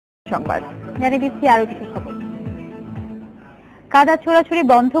সংবাদ জানিয়ে দিচ্ছি আরো কিছু খবর। কাদা ছোড়াছুড়ি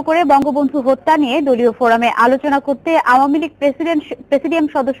বন্ধ করে বঙ্গবন্ধু হত্যা নিয়ে দলীয় ফোরামে আলোচনা করতে আওয়ামী লীগ প্রেসিডিয়াম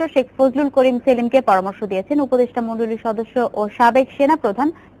সদস্য শেখ ফজলুল করিম সেলিমকে পরামর্শ দিয়েছেন উপদেষ্টা মণ্ডলীর সদস্য ও সাবেক সেনা প্রধান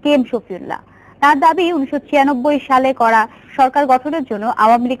কে.এম. শফিউল্লাহ। তার দাবি 1996 সালে করা সরকার গঠনের জন্য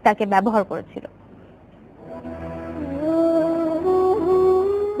আওয়ামী লীগ তাকে ব্যবহার করেছিল।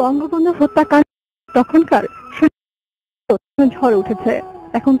 বঙ্গবন্ধু হত্যাকাণ্ড তখনকার ঝড় উঠেছে,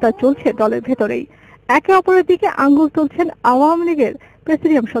 এখন তা চলছে দলের ভেতরেই। একে অপরের দিকে আঙ্গুল তুলছেন আওয়ামী লীগের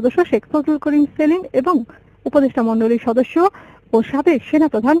প্রেসিডিয়াম সদস্য শেখ ফজলুল করিম সেলিম এবং উপদেষ্টা মণ্ডলীর সদস্য ও সাবেক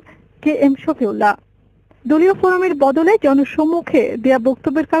সেনাপ্রধান কে.এম. শফিউল্লাহ। দলীয় ফোরামের বদলে জনসম্মুখে দেয়া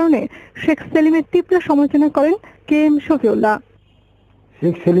বক্তব্যের কারণে শেখ সেলিমের তীব্র সমালোচনা করেন কে.এম. শফিউল্লাহ।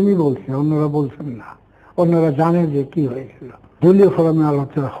 শেখ সেলিমই বলছে, অন্যরা বলছেন না। অন্যরা জানে যে কি হয়েছিল। দলীয় ফোরামে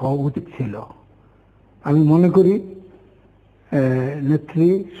আলোচনা হওয়া উচিত ছিল। আমি মনে করি নেত্রী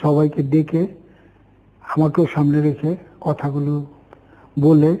সবাইকে ডেকে আমাকেও সামনে রেখে কথাগুলো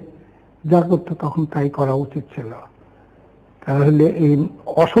বলে যা করতে তখন তাই করা উচিত ছিল। তাহলে এই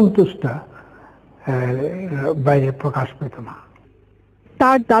অসন্তোষটা বাইরে প্রকাশ পেত না।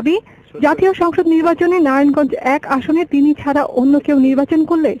 তার দাবি, জাতীয় সংসদ নির্বাচনে নারায়ণগঞ্জ 1 আসনে তিনি ছাড়া অন্য কেউ নির্বাচন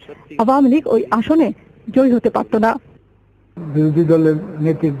করলে আওয়ামী লীগ ওই আসনে জয়ী হতে পারত না। বিরোধী দলের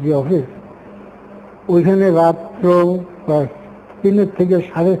নেত্রীর যে অফিস, ওইখানে রাত্র 3 থেকে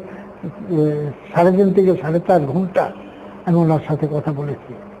সাড়ে 3.5 থেকে 4.5 ঘন্টা আমি ওনার সাথে কথা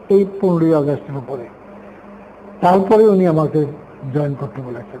বলেছি এই 15ই আগস্টের উপরে। তারপরে উনি আমাকে জয়েন করতে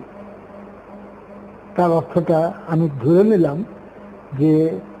বলেছেন। তার অর্থটা আমি ধরে নিলাম যে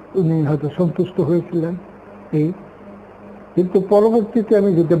উনি হয়তো সন্তুষ্ট হয়েছিলেন এই, কিন্তু পরবর্তীতে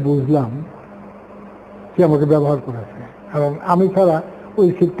আমি যেটা বুঝলাম সে আমাকে ব্যবহার করেছে। কারণ আমি ছাড়া ওই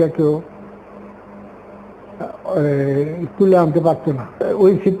সিটটা কেউ তুলে আনতে পারতো না।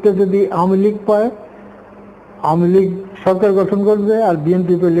 ওই সিটটা যদি আওয়ামী লীগ পায়, আওয়ামী লীগ সরকার গঠন করবে, আর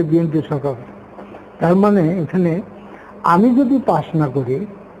বিএনপি পেলে বিএনপি সরকার। তার মানে এখানে আমি যদি পাস না করি,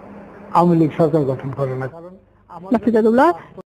 আওয়ামী লীগ সরকার গঠন করে না। কারণ